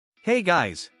Hey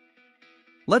guys!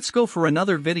 Let's go for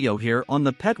another video here on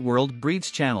the Pet World Breeds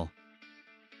channel.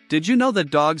 Did you know that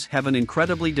dogs have an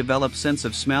incredibly developed sense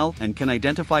of smell and can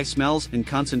identify smells in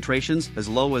concentrations as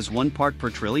low as 1 part per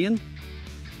trillion?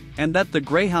 And that the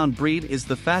Greyhound breed is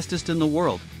the fastest in the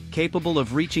world, capable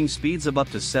of reaching speeds of up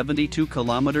to 72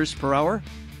 kilometers per hour?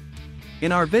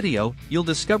 In our video, you'll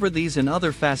discover these and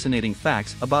other fascinating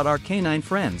facts about our canine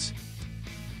friends.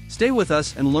 Stay with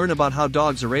us and learn about how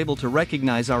dogs are able to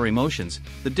recognize our emotions,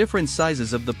 the different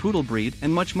sizes of the Poodle breed,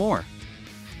 and much more.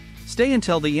 Stay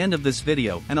until the end of this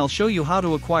video and I'll show you how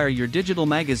to acquire your digital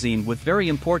magazine with very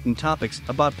important topics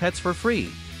about pets for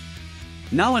free.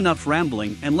 Now enough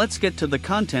rambling and let's get to the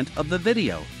content of the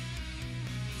video.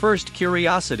 First,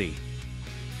 curiosity.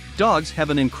 Dogs have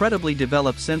an incredibly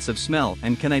developed sense of smell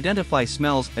and can identify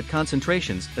smells at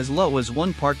concentrations as low as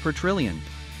 1 part per trillion.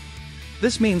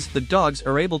 This means that dogs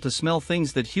are able to smell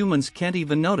things that humans can't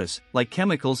even notice, like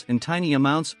chemicals in tiny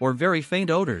amounts or very faint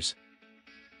odors.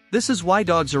 This is why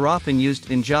dogs are often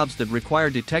used in jobs that require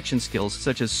detection skills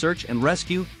such as search and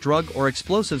rescue, drug or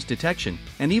explosives detection,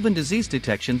 and even disease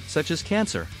detection such as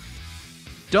cancer.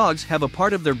 Dogs have a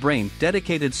part of their brain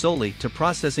dedicated solely to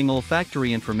processing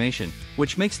olfactory information,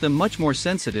 which makes them much more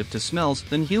sensitive to smells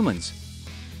than humans.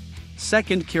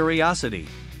 Second, curiosity.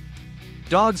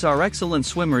 Dogs are excellent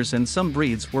swimmers and some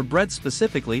breeds were bred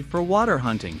specifically for water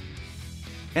hunting.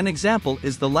 An example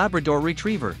is the Labrador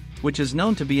Retriever, which is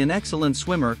known to be an excellent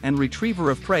swimmer and retriever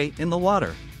of prey in the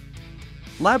water.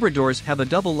 Labradors have a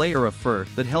double layer of fur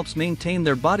that helps maintain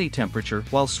their body temperature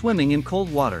while swimming in cold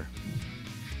water.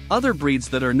 Other breeds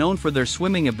that are known for their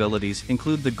swimming abilities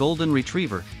include the Golden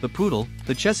Retriever, the Poodle,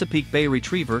 the Chesapeake Bay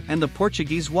Retriever, and the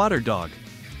Portuguese Water Dog.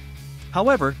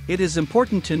 However, it is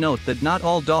important to note that not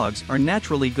all dogs are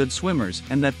naturally good swimmers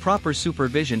and that proper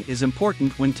supervision is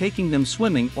important when taking them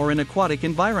swimming or in aquatic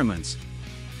environments.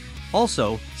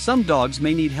 Also, some dogs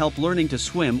may need help learning to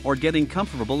swim or getting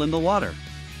comfortable in the water.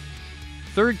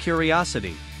 Third,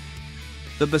 curiosity.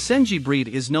 The Basenji breed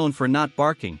is known for not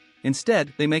barking,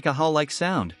 instead they make a howl-like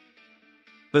sound.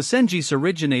 Basenjis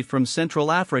originate from Central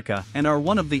Africa and are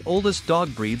one of the oldest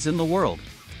dog breeds in the world.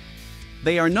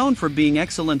 They are known for being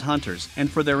excellent hunters and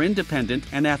for their independent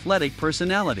and athletic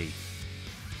personality.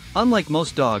 Unlike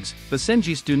most dogs,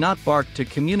 Basenjis do not bark to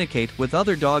communicate with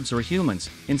other dogs or humans,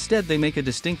 instead they make a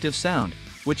distinctive sound,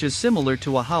 which is similar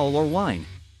to a howl or whine.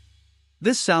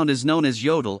 This sound is known as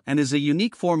yodel and is a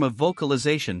unique form of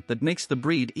vocalization that makes the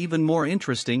breed even more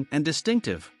interesting and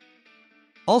distinctive.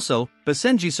 Also,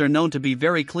 Basenjis are known to be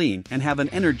very clean and have an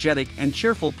energetic and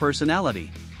cheerful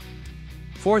personality.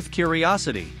 Fourth,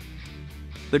 curiosity.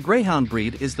 The Greyhound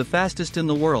breed is the fastest in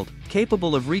the world,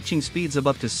 capable of reaching speeds of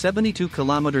up to 72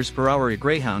 km per hour.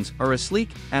 Greyhounds are a sleek,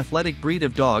 athletic breed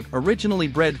of dog originally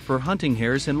bred for hunting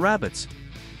hares and rabbits.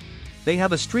 They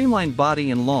have a streamlined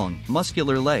body and long,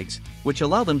 muscular legs, which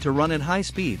allow them to run at high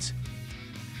speeds.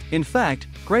 In fact,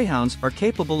 Greyhounds are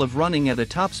capable of running at a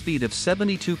top speed of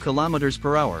 72 km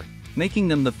per hour, making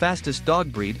them the fastest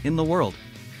dog breed in the world.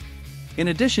 In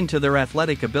addition to their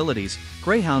athletic abilities,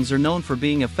 Greyhounds are known for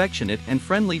being affectionate and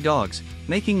friendly dogs,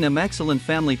 making them excellent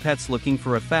family pets looking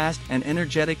for a fast and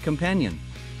energetic companion.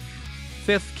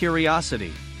 Fifth,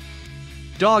 curiosity.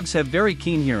 Dogs have very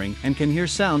keen hearing and can hear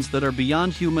sounds that are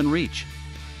beyond human reach.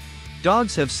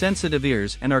 Dogs have sensitive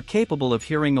ears and are capable of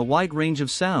hearing a wide range of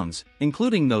sounds,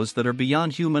 including those that are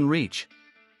beyond human reach.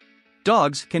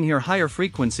 Dogs can hear higher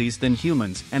frequencies than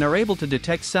humans and are able to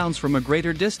detect sounds from a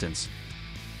greater distance.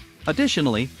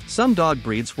 Additionally, some dog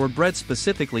breeds were bred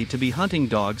specifically to be hunting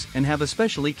dogs and have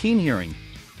especially keen hearing.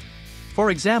 For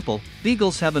example,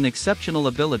 beagles have an exceptional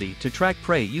ability to track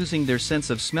prey using their sense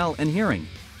of smell and hearing.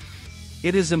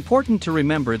 It is important to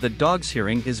remember that dogs'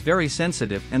 hearing is very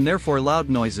sensitive and therefore loud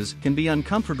noises can be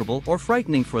uncomfortable or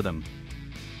frightening for them.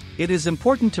 It is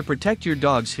important to protect your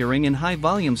dog's hearing in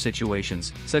high-volume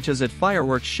situations, such as at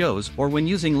fireworks shows or when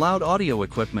using loud audio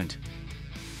equipment.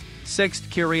 Sixth,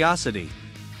 curiosity.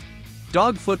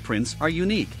 Dog footprints are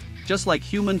unique, just like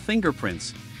human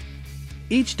fingerprints.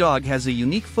 Each dog has a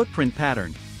unique footprint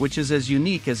pattern, which is as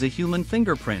unique as a human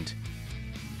fingerprint.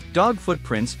 Dog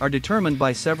footprints are determined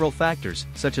by several factors,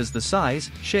 such as the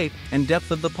size, shape, and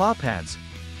depth of the paw pads.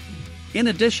 In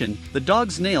addition, the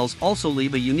dog's nails also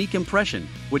leave a unique impression,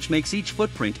 which makes each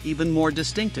footprint even more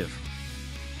distinctive.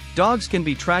 Dogs can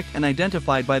be tracked and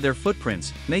identified by their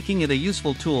footprints, making it a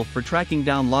useful tool for tracking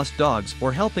down lost dogs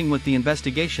or helping with the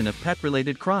investigation of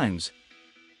pet-related crimes.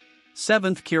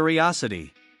 Seventh,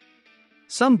 curiosity.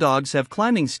 Some dogs have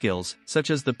climbing skills, such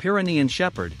as the Pyrenean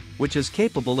Shepherd, which is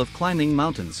capable of climbing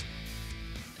mountains.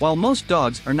 While most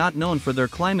dogs are not known for their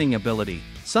climbing ability,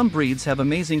 some breeds have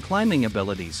amazing climbing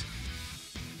abilities.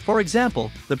 For example,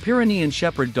 the Pyrenean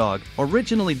Shepherd Dog,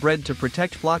 originally bred to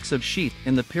protect flocks of sheep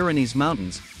in the Pyrenees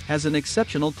Mountains, has an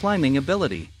exceptional climbing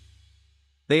ability.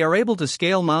 They are able to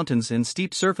scale mountains and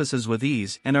steep surfaces with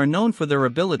ease and are known for their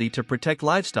ability to protect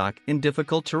livestock in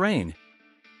difficult terrain.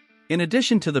 In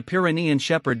addition to the Pyrenean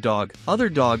Shepherd Dog, other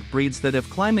dog breeds that have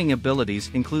climbing abilities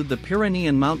include the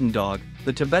Pyrenean Mountain Dog,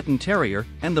 the Tibetan Terrier,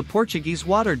 and the Portuguese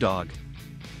Water Dog.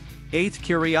 8th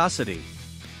Curiosity.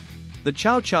 The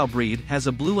Chow Chow breed has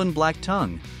a blue and black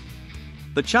tongue.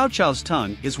 The Chow Chow's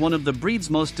tongue is one of the breed's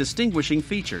most distinguishing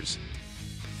features.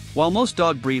 While most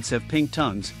dog breeds have pink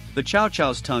tongues, the Chow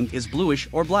Chow's tongue is bluish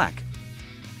or black.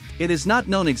 It is not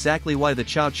known exactly why the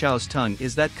Chow Chow's tongue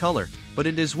is that color, but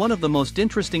it is one of the most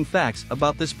interesting facts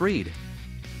about this breed.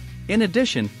 In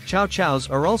addition, Chow Chows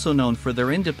are also known for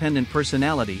their independent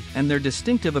personality and their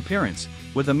distinctive appearance,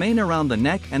 with a mane around the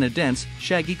neck and a dense,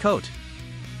 shaggy coat.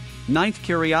 9th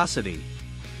Curiosity.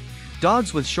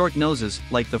 Dogs with short noses,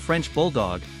 like the French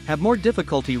Bulldog, have more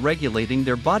difficulty regulating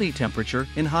their body temperature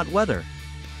in hot weather.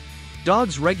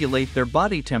 Dogs regulate their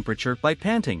body temperature by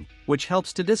panting, which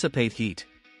helps to dissipate heat.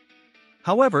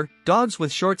 However, dogs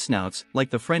with short snouts, like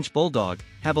the French Bulldog,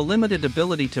 have a limited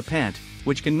ability to pant,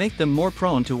 which can make them more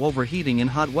prone to overheating in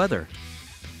hot weather.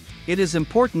 It is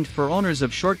important for owners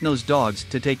of short-nosed dogs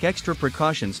to take extra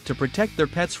precautions to protect their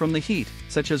pets from the heat,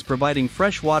 such as providing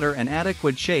fresh water and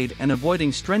adequate shade and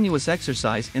avoiding strenuous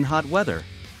exercise in hot weather.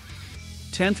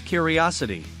 10th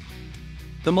Curiosity.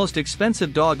 The most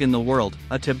expensive dog in the world,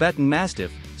 a Tibetan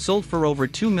Mastiff, sold for over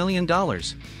 $2 million.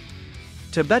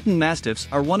 Tibetan Mastiffs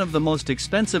are one of the most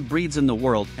expensive breeds in the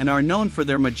world and are known for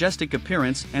their majestic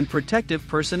appearance and protective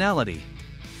personality.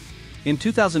 In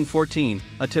 2014,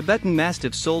 a Tibetan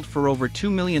Mastiff sold for over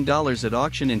 $2 million at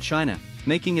auction in China,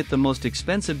 making it the most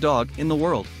expensive dog in the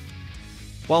world.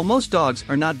 While most dogs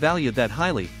are not valued that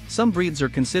highly, some breeds are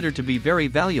considered to be very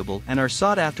valuable and are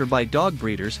sought after by dog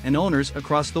breeders and owners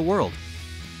across the world.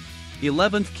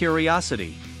 11th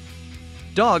Curiosity.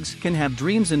 Dogs can have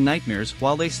dreams and nightmares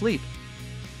while they sleep.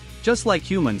 Just like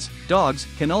humans, dogs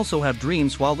can also have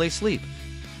dreams while they sleep.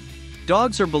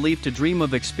 Dogs are believed to dream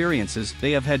of experiences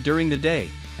they have had during the day,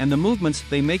 and the movements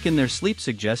they make in their sleep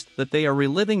suggest that they are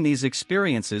reliving these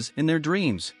experiences in their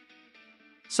dreams.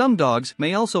 Some dogs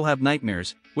may also have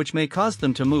nightmares, which may cause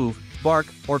them to move, bark,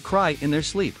 or cry in their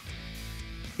sleep.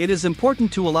 It is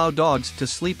important to allow dogs to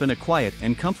sleep in a quiet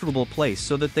and comfortable place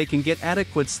so that they can get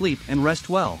adequate sleep and rest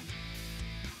well.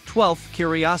 12th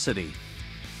Curiosity.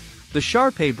 The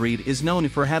Shar-Pei breed is known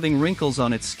for having wrinkles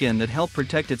on its skin that help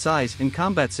protect its eyes in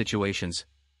combat situations.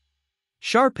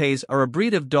 Shar-Peis are a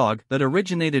breed of dog that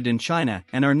originated in China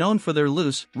and are known for their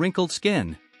loose, wrinkled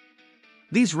skin.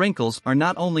 These wrinkles are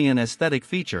not only an aesthetic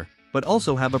feature, but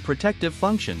also have a protective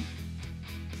function.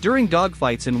 During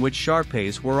dogfights in which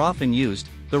Shar-Peis were often used,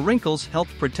 the wrinkles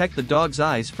helped protect the dog's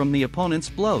eyes from the opponent's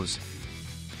blows.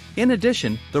 In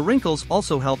addition, the wrinkles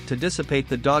also help to dissipate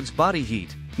the dog's body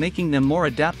heat, making them more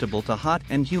adaptable to hot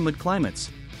and humid climates.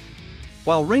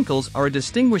 While wrinkles are a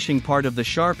distinguishing part of the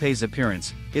Shar-Pei's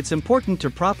appearance, it's important to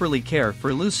properly care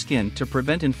for loose skin to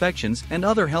prevent infections and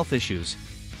other health issues.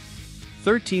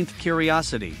 13th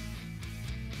Curiosity.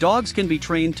 Dogs can be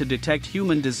trained to detect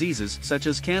human diseases such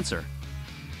as cancer.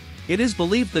 It is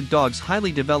believed that dogs'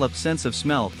 highly developed sense of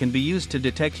smell can be used to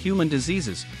detect human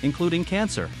diseases, including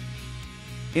cancer.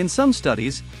 In some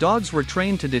studies, dogs were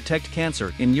trained to detect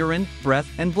cancer in urine, breath,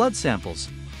 and blood samples.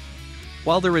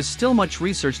 While there is still much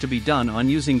research to be done on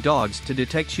using dogs to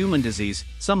detect human disease,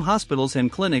 some hospitals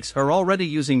and clinics are already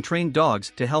using trained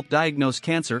dogs to help diagnose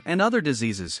cancer and other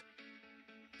diseases.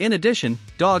 In addition,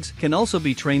 dogs can also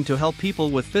be trained to help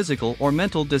people with physical or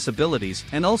mental disabilities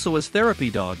and also as therapy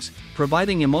dogs,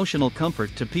 providing emotional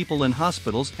comfort to people in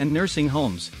hospitals and nursing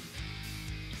homes.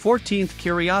 14th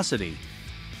Curiosity.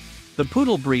 The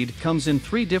Poodle breed comes in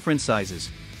 3 different sizes: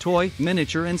 toy,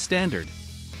 miniature, and standard.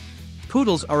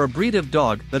 Poodles are a breed of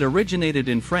dog that originated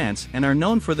in France and are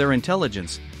known for their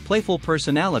intelligence, playful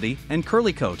personality, and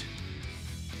curly coat.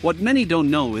 What many don't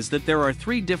know is that there are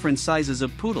 3 different sizes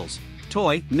of poodles: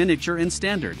 toy, miniature, and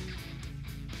standard.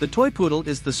 The toy poodle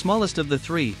is the smallest of the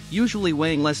 3, usually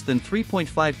weighing less than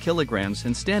 3.5 kilograms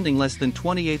and standing less than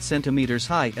 28 centimeters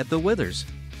high at the withers.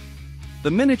 The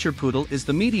miniature poodle is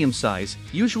the medium size,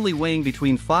 usually weighing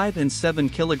between 5 and 7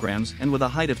 kilograms and with a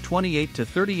height of 28 to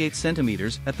 38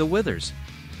 centimeters at the withers.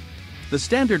 The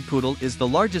standard poodle is the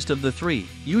largest of the 3,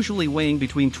 usually weighing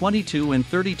between 22 and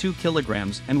 32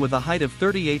 kilograms and with a height of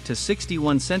 38 to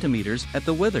 61 centimeters at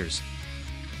the withers.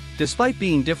 Despite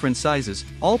being different sizes,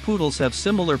 all poodles have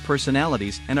similar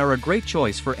personalities and are a great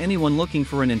choice for anyone looking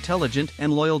for an intelligent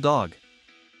and loyal dog.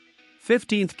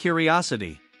 15th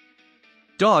curiosity.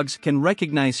 Dogs can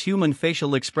recognize human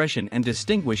facial expression and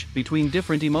distinguish between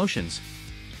different emotions.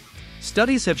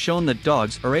 Studies have shown that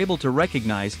dogs are able to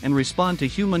recognize and respond to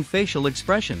human facial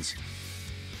expressions.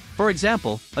 For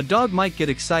example, a dog might get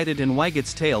excited and wag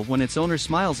its tail when its owner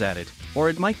smiles at it, or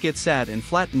it might get sad and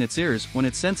flatten its ears when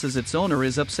it senses its owner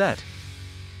is upset.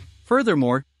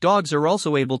 Furthermore, dogs are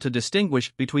also able to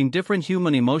distinguish between different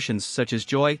human emotions such as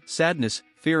joy, sadness,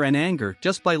 fear and anger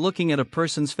just by looking at a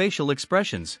person's facial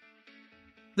expressions.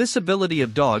 This ability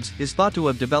of dogs is thought to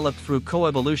have developed through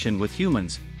coevolution with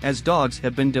humans, as dogs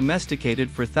have been domesticated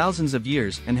for thousands of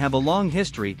years and have a long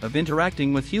history of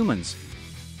interacting with humans.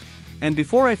 And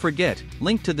before I forget,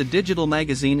 link to the digital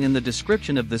magazine in the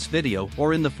description of this video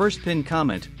or in the first pinned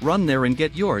comment. Run there and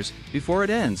get yours before it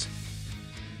ends.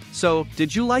 So,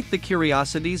 did you like the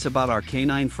curiosities about our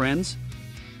canine friends?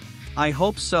 I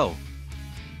hope so.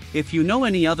 If you know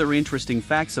any other interesting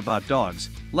facts about dogs,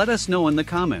 let us know in the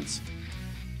comments.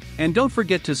 And don't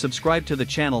forget to subscribe to the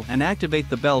channel and activate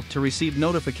the bell to receive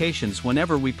notifications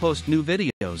whenever we post new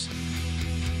videos.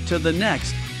 To the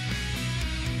next